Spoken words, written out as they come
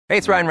Hey,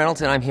 it's Ryan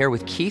Reynolds, and I'm here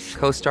with Keith,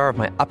 co-star of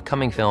my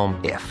upcoming film,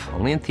 If,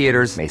 only in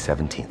theaters May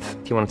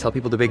 17th. Do you want to tell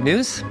people the big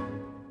news?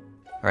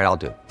 All right, I'll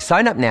do it.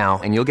 Sign up now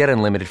and you'll get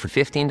unlimited for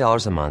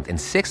 $15 a month and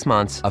 6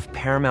 months of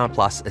Paramount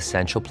Plus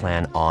Essential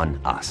Plan on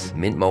us.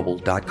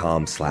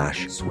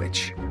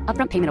 MintMobile.com/switch.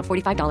 Upfront payment of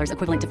 $45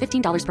 equivalent to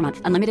 $15 per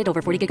month. Unlimited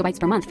over 40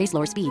 gigabytes per month. Face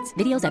lower speeds.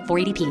 Videos at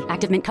 480p.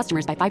 Active Mint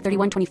customers by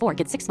 531.24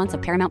 get 6 months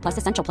of Paramount Plus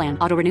Essential Plan.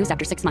 Auto renews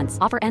after 6 months.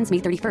 Offer ends May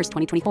 31st,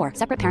 2024.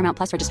 Separate Paramount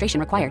Plus registration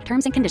required.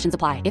 Terms and conditions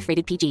apply if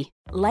rated PG.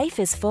 Life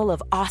is full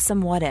of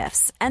awesome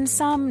what-ifs and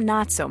some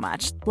not so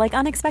much, like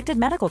unexpected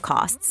medical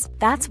costs.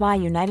 That's why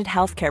United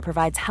Healthcare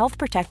provides Health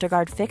Protector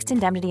Guard fixed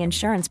indemnity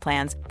insurance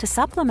plans to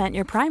supplement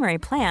your primary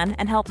plan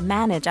and help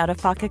manage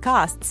out-of-pocket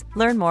costs.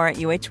 Learn more at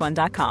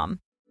uh1.com.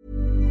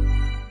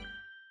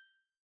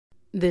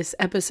 This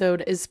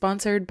episode is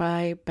sponsored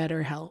by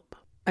BetterHelp.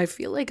 I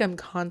feel like I'm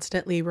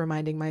constantly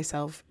reminding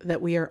myself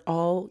that we are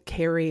all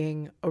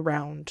carrying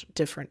around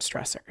different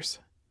stressors,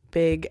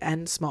 big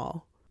and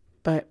small.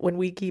 But when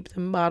we keep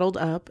them bottled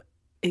up,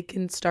 it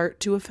can start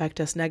to affect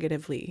us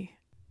negatively.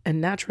 And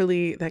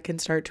naturally, that can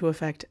start to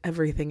affect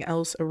everything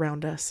else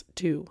around us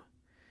too.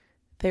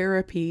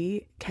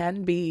 Therapy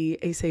can be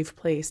a safe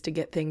place to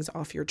get things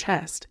off your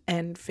chest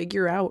and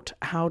figure out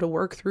how to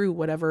work through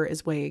whatever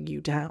is weighing you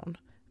down.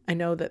 I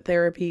know that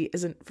therapy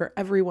isn't for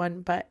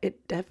everyone, but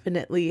it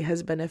definitely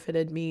has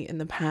benefited me in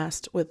the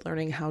past with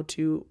learning how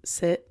to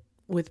sit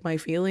with my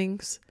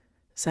feelings,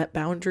 set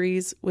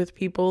boundaries with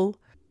people,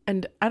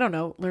 and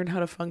learn how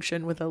to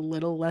function with a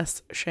little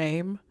less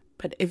shame.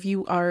 But if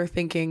you are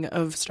thinking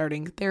of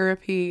starting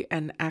therapy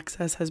and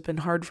access has been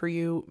hard for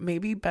you,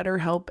 maybe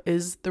BetterHelp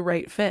is the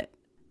right fit.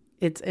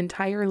 It's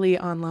entirely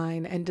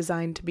online and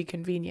designed to be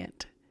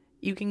convenient.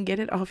 You can get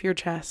it off your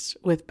chest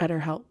with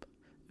BetterHelp.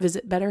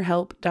 Visit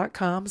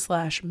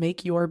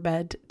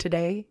BetterHelp.com/makeyourbed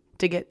today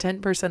to get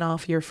 10%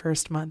 off your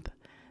first month.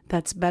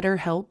 That's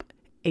BetterHelp,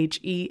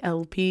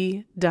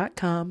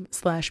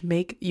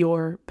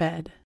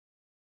 HELP.com/makeyourbed.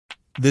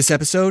 This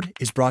episode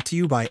is brought to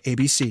you by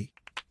ABC.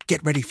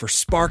 Get ready for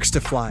sparks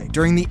to fly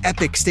during the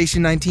epic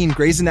Station 19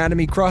 Grey's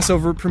Anatomy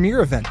crossover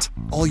premiere event.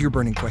 All your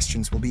burning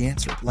questions will be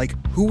answered, like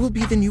who will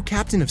be the new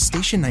captain of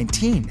Station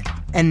 19?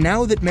 And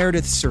now that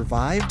Meredith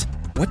survived,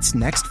 what's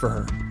next for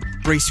her?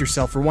 Brace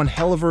yourself for one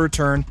hell of a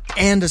return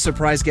and a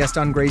surprise guest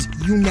on Grey's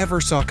you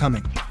never saw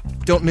coming.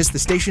 Don't miss the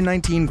Station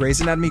 19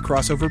 Grey's Anatomy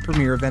crossover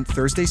premiere event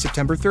Thursday,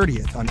 September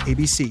 30th on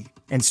ABC,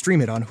 and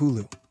stream it on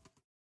Hulu.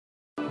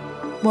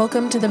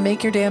 Welcome to the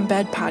Make Your Damn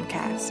Bed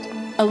podcast,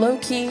 a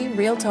low-key,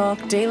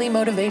 real-talk, daily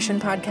motivation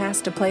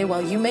podcast to play while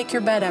you make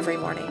your bed every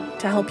morning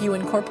to help you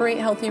incorporate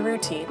healthy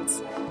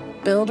routines,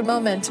 build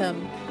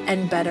momentum,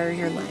 and better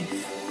your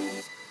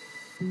life.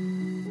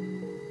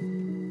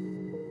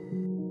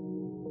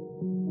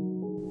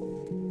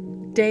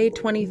 Day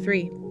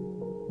 23.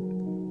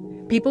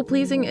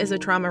 People-pleasing is a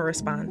trauma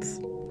response,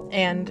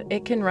 and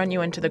it can run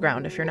you into the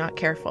ground if you're not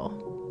careful.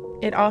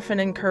 It often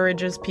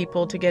encourages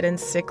people to get in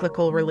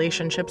cyclical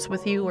relationships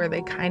with you where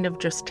they kind of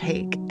just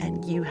take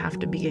and you have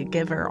to be a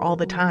giver all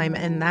the time,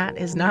 and that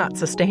is not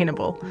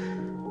sustainable.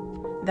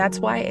 That's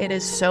why it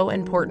is so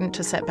important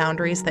to set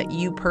boundaries that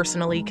you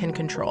personally can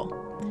control.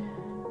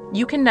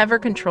 You can never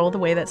control the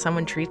way that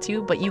someone treats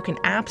you, but you can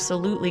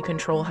absolutely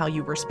control how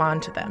you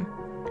respond to them.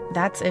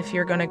 That's if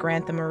you're going to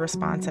grant them a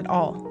response at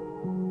all.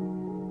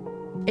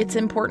 It's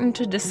important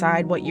to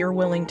decide what you're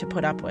willing to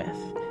put up with.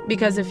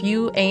 Because if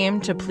you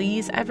aim to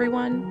please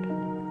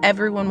everyone,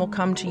 everyone will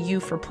come to you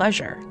for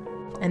pleasure.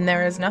 And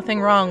there is nothing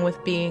wrong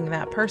with being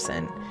that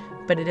person,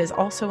 but it is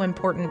also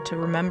important to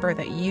remember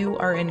that you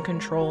are in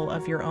control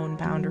of your own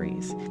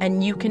boundaries,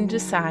 and you can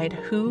decide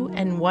who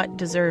and what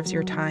deserves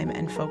your time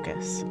and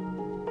focus.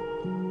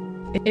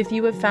 If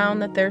you have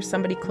found that there's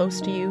somebody close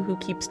to you who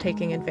keeps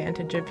taking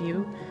advantage of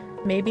you,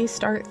 maybe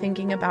start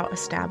thinking about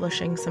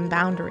establishing some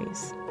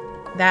boundaries.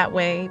 That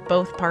way,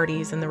 both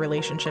parties in the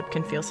relationship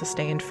can feel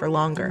sustained for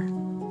longer.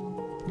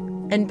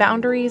 And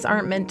boundaries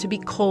aren't meant to be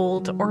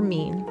cold or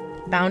mean.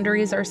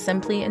 Boundaries are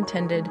simply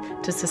intended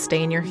to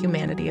sustain your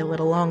humanity a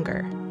little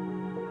longer.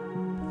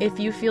 If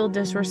you feel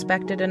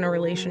disrespected in a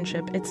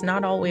relationship, it's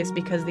not always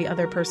because the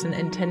other person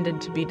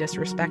intended to be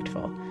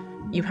disrespectful.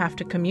 You have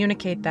to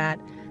communicate that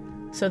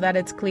so that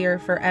it's clear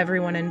for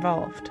everyone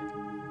involved.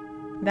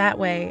 That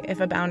way, if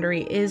a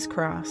boundary is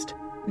crossed,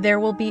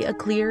 there will be a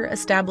clear,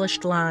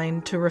 established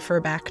line to refer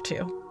back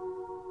to.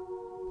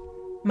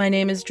 My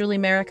name is Julie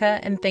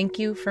Merica, and thank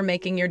you for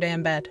making your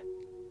damn bed.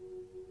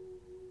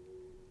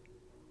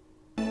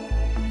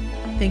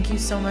 Thank you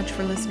so much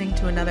for listening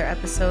to another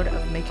episode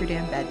of Make Your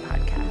Damn Bed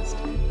podcast.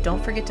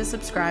 Don't forget to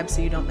subscribe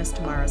so you don't miss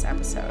tomorrow's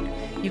episode.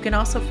 You can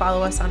also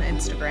follow us on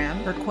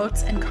Instagram for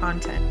quotes and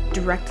content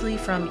directly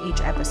from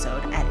each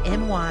episode at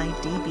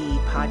MYDB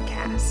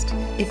Podcast.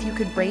 If you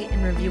could rate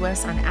and review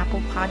us on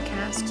Apple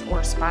Podcasts or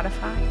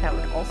Spotify, that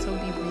would also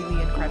be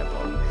really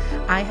incredible.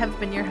 I have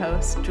been your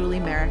host, Julie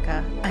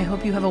Merica. I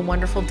hope you have a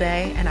wonderful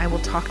day, and I will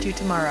talk to you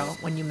tomorrow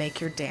when you make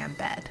your damn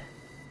bed.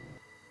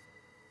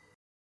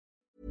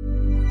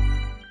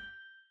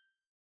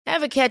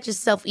 Ever catch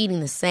yourself eating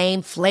the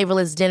same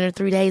flavorless dinner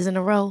 3 days in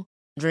a row?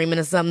 Dreaming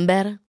of something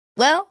better?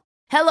 Well,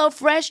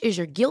 HelloFresh is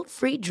your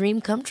guilt-free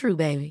dream come true,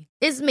 baby.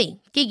 It's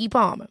me, Keke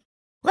Palmer.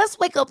 Let's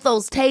wake up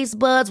those taste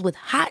buds with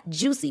hot,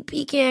 juicy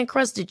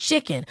pecan-crusted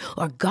chicken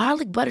or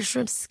garlic butter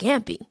shrimp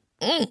scampi.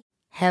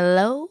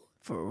 Hello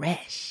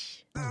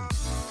Fresh.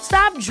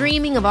 Stop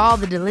dreaming of all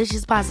the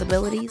delicious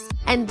possibilities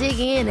and dig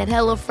in at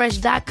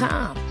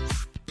HelloFresh.com.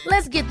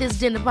 Let's get this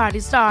dinner party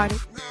started.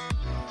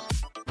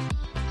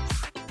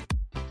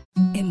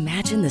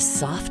 Imagine the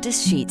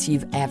softest sheets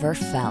you've ever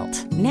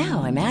felt.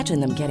 Now imagine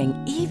them getting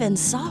even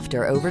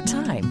softer over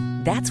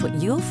time. That's what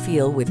you'll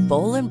feel with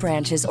Boll &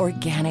 Branch's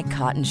organic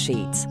cotton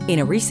sheets. In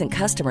a recent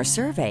customer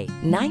survey,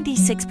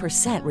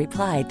 96%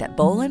 replied that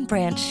Boll &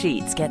 Branch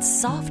sheets get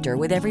softer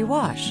with every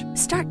wash.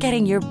 Start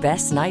getting your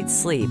best night's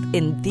sleep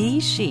in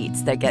these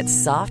sheets that get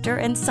softer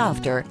and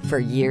softer for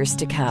years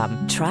to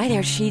come. Try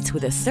their sheets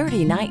with a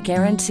 30-night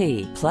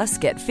guarantee. Plus,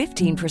 get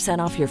 15%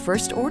 off your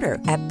first order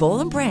at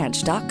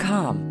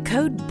bollandbranch.com.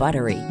 Code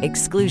BUTTERY.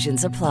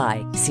 Exclusions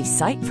apply. See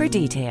site for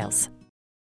details.